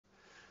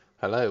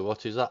Hello,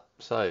 what is up?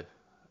 So,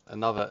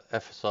 another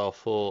FSR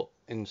 4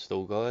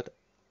 install guide,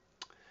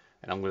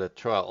 and I'm going to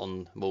try it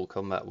on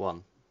Mortal Kombat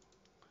 1.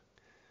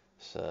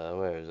 So,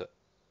 where is it?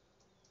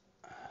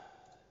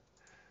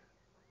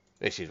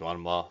 This is one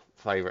of my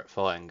favourite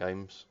fighting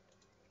games.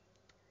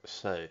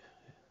 So,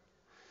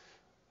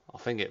 I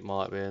think it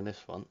might be in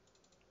this one.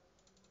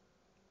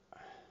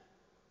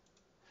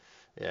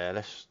 Yeah,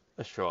 let's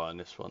try on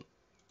this one.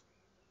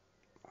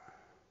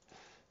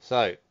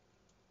 So,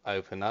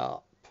 open that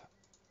up,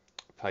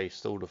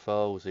 paste all the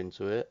files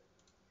into it.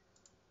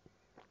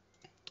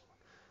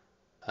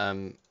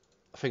 I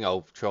think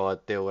I'll try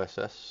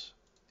DLSS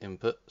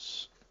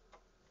inputs.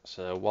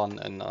 So one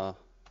enter,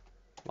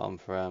 one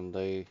for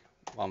AMD,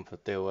 one for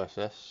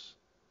DLSS.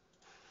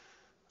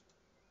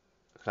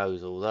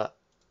 Close all that.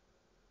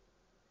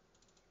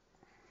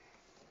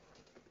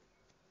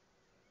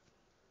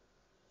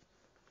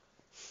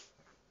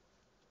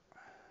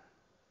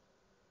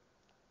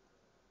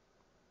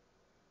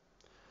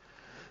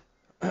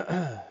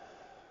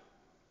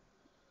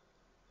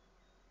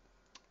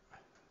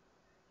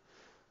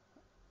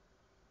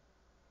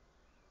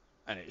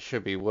 And it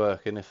should be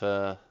working if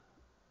I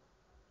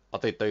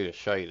did do the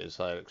shaders,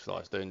 so it looks like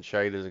it's doing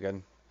shaders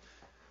again.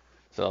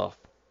 So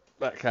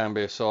that can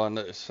be a sign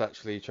that it's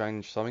actually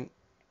changed something.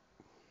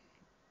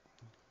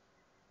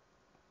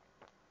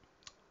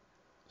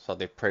 So I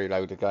did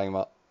preload the game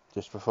up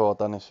just before I'd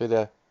done this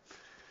video.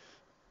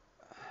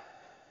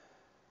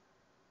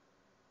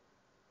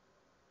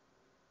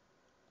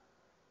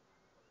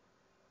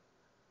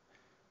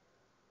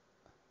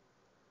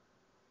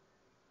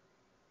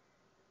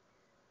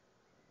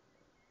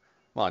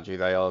 Mind you,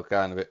 they are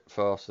going a bit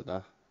faster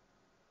now.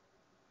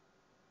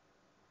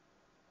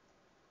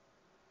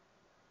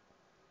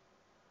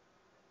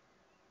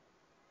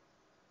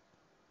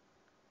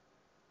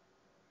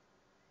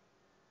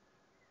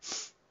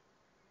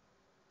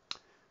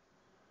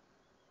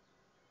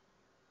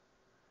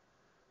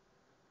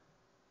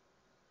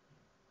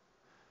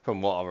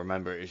 From what I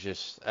remember, it was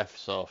just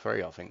FSR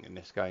 3, I think, in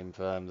this game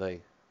for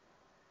AMD.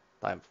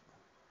 I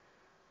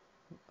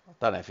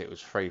don't know if it was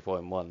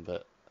 3.1,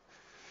 but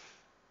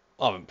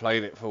I haven't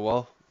played it for a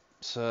while.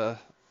 So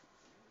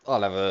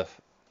I'll have a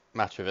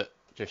match of it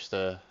just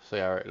to see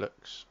how it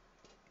looks.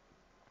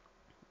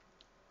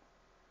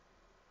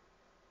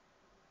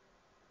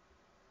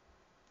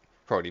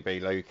 Probably be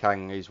Liu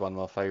Kang, he's one of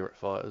my favourite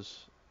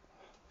fighters.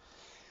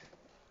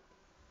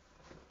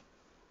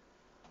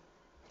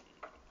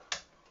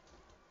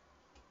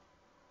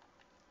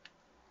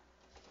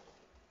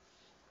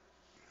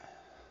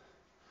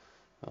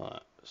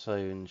 Alright,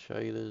 saving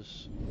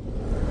shaders.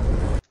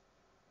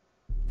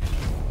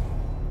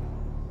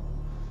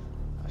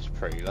 That's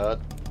pretty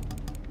loud.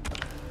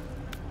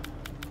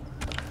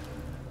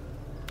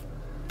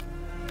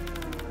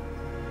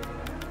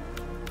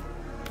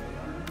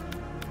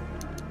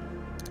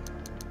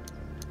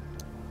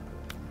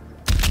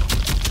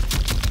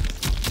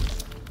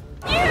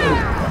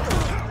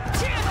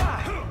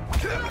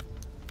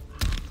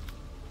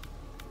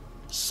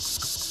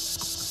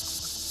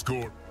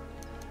 Score.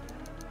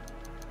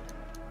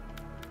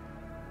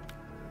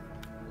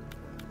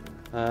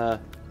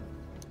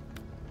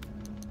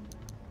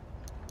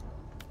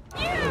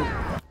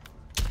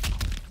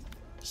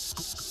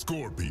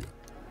 Scorpion.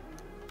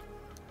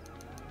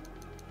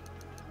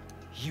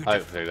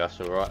 Hopefully that's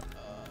alright.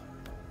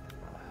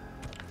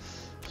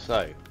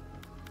 So,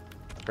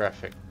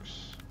 graphics.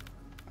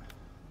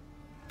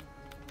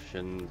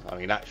 I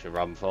mean, that should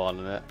run fine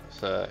on it.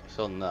 So it's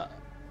on that.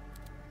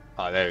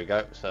 Oh, there we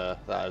go. So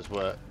that has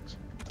worked.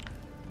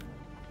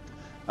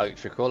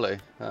 Ultra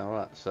quality.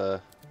 Alright, so.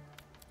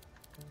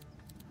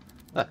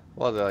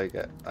 Why did I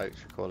get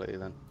ultra quality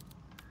then?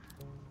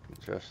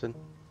 Interesting.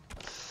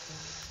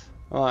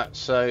 Alright,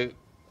 so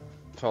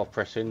if I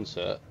press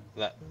insert,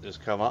 that has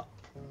come up.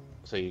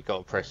 So you've got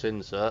to press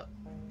insert,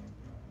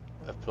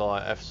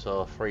 apply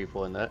FSR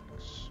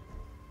 3.x.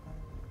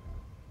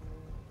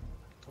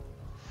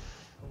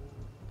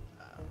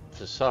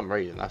 For some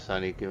reason, that's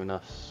only giving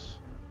us.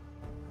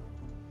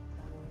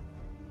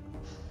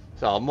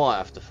 So I might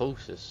have to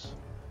force this.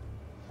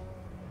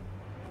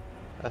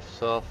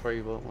 FSR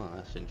 3.1,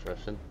 that's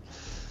interesting.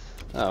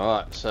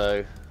 Alright,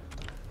 so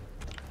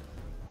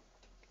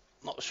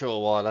not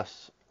sure why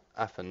that's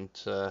happened.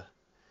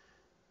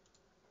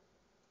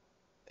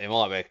 It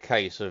might be a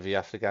case of you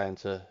have to go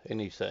into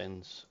any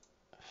settings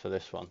for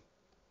this one.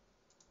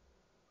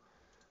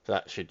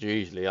 That should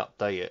usually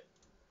update it.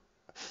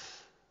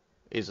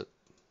 It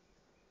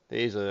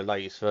is the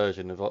latest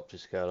version of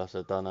OptiScaler,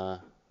 so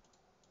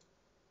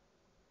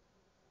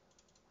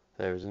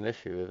there is an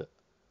issue with it.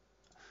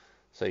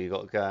 So you've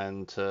got to go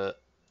into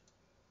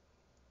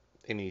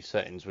any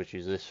settings, which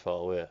is this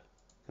file here,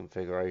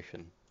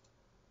 configuration.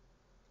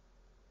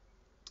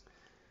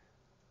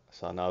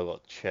 So I know I've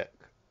got to check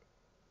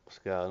what's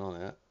going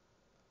on here.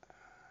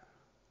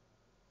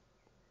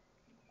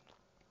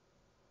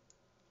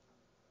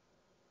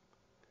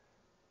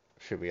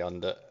 Should be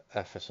under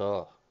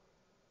FSR.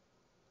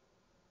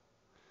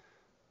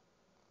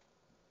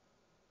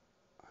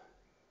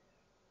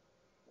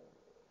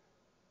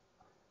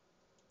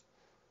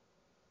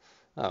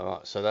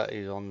 Alright, so that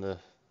is on the...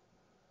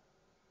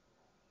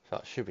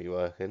 That should be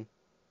working.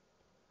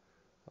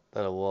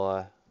 Don't know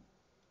why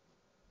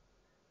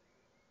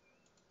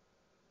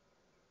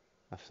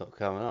that's not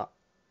coming up.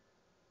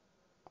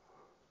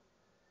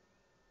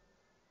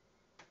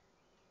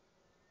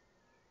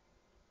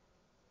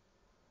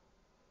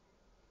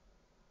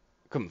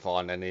 Couldn't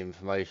find any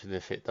information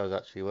if it does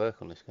actually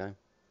work on this game.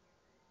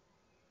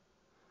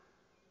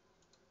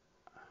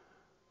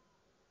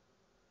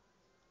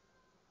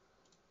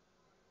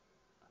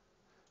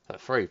 That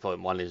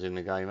 3.1 is in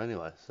the game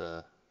anyway,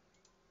 so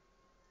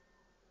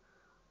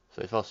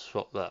if I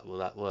swap that, will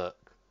that work?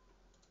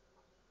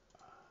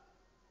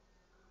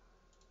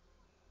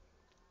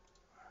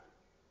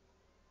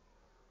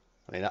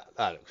 I mean,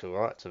 that looks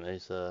alright to me,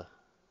 so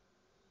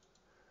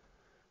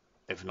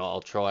if not,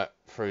 I'll try it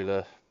through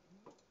the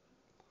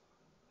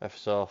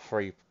FSR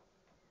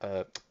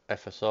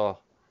FSR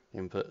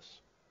inputs.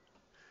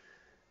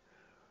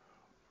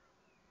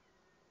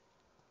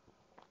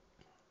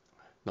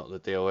 Not the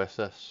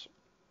DLSS.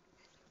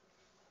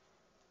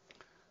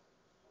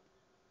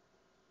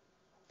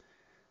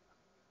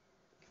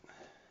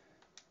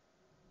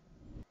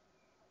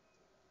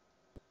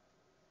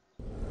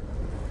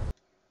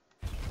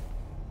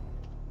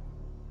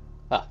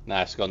 Ah,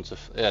 now it's gone to,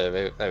 yeah,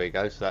 there we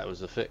go, so that was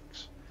the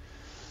fix.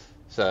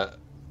 So,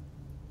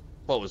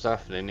 what was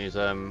happening is,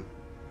 the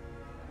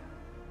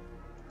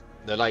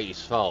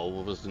latest file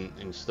wasn't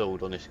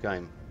installed on this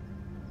game.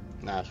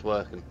 Now it's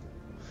working.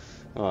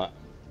 Alright.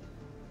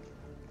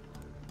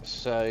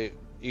 So,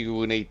 you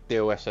will need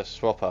DLSS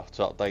Swapper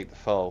to update the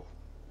file.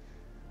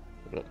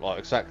 Like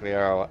exactly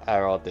how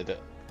I did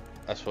it.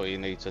 That's what you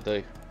need to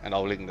do. And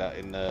I'll link that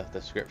in the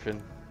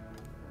description.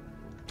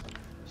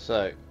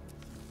 So,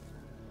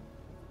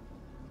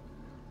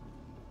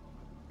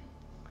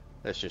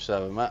 let's just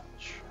have a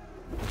match.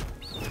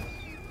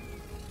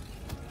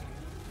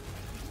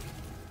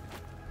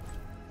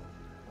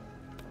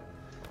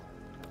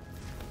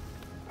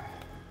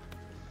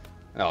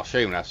 I'll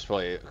assume that's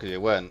why, because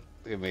it weren't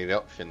giving me the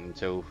option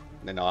until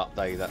then I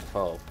updated that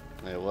file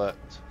and it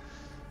worked.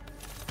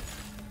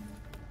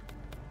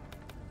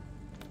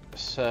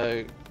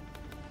 So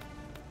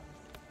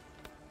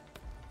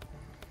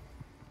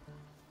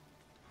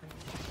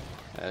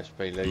let's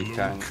be Liu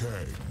Kang.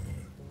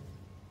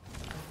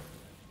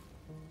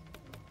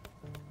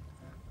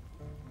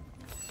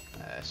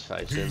 Let's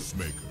face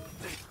him.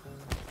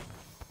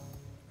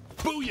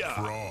 Booyah!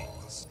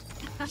 Frost,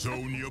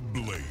 Sonya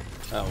Blade.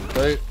 That'll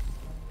do.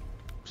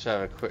 Let's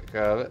have a quick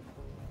go of it.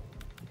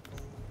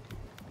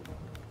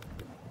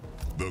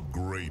 The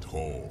Great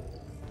Hall.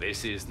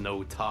 This is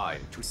no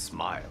time to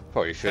smile.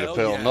 Probably should have Hell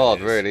put it on yeah, hard,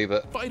 it is. really,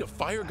 but Fight a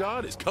fire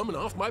god is coming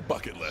off my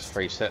bucket list.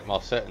 reset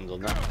my settings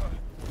on that.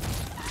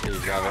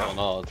 Please have it on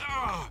hard.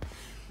 Ah,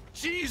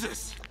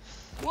 Jesus!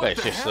 What But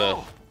it's the just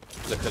hell?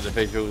 look at the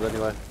visuals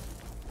anyway.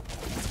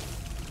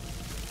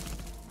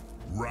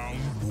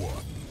 Round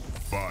one,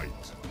 fight.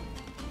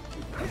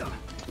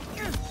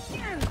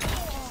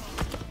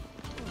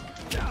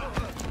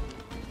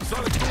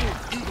 Sonic boom,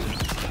 eagle.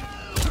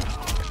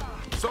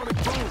 Sonic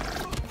boom.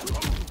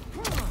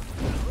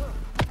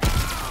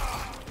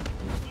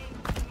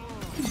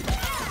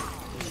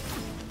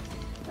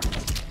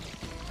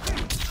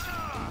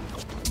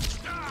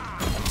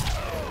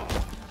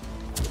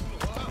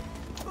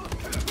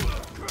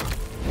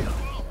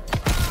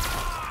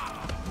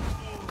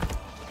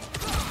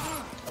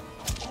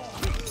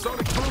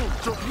 Sonic boom,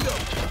 torpedo.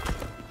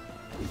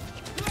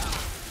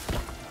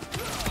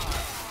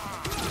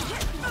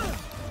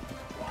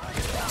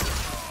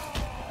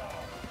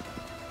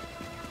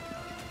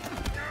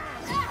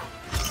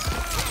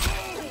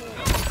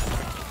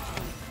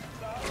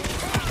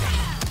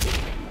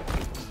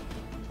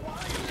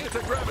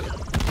 Anti-gravity.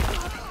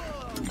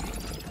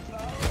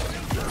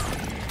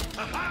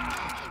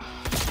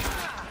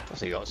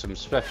 So you got some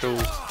special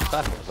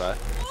battles there.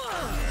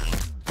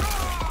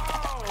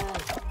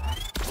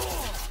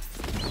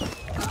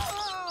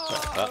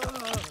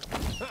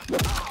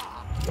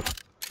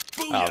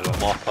 Oh, I've got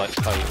my fights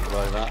taken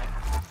like that.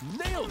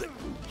 Nailed it.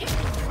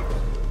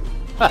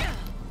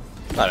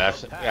 No,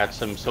 he had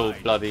some sort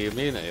of bloody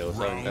immunity or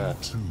something there.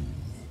 Round two,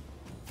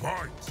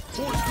 fight.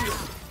 Force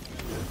field.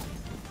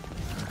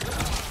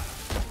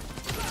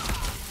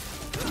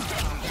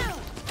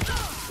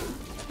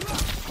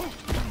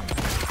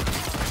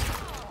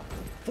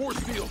 Force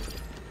field.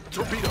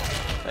 Torpedo.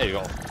 There you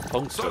go.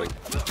 Punk swing.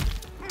 Sonic.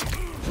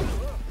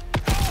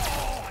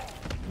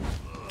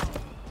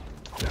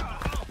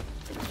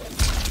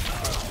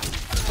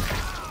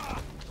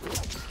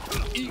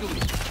 Eagle.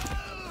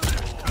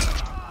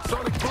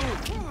 Sonic boom.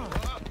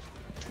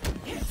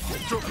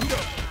 Torpedo.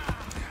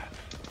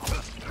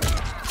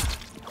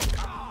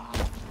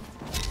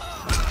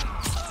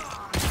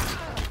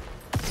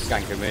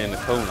 Ganking me in the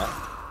corner.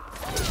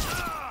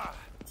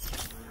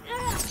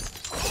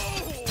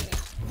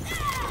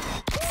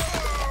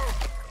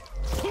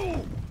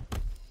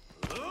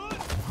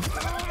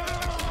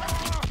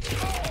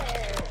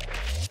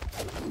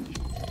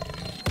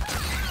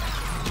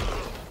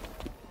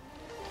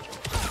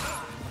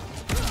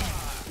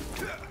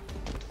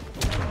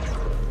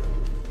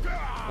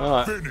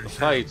 Alright, Finish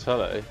him.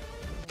 fatality.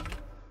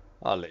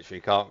 I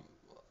literally can't.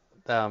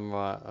 Damn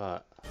right.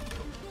 Alright.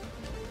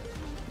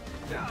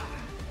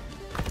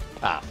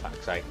 Ah,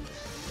 fuck's sake.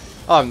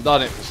 I haven't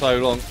done it for so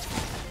long.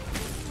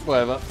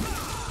 Whatever.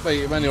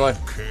 Beat him anyway.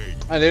 Okay.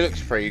 And he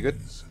looks pretty good.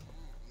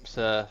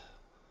 So,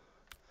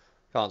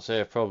 can't see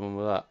a problem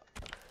with that.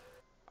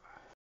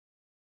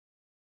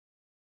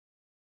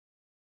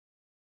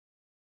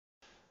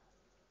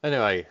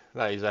 Anyway,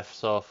 that is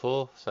FSR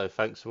 4, so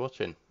thanks for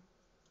watching.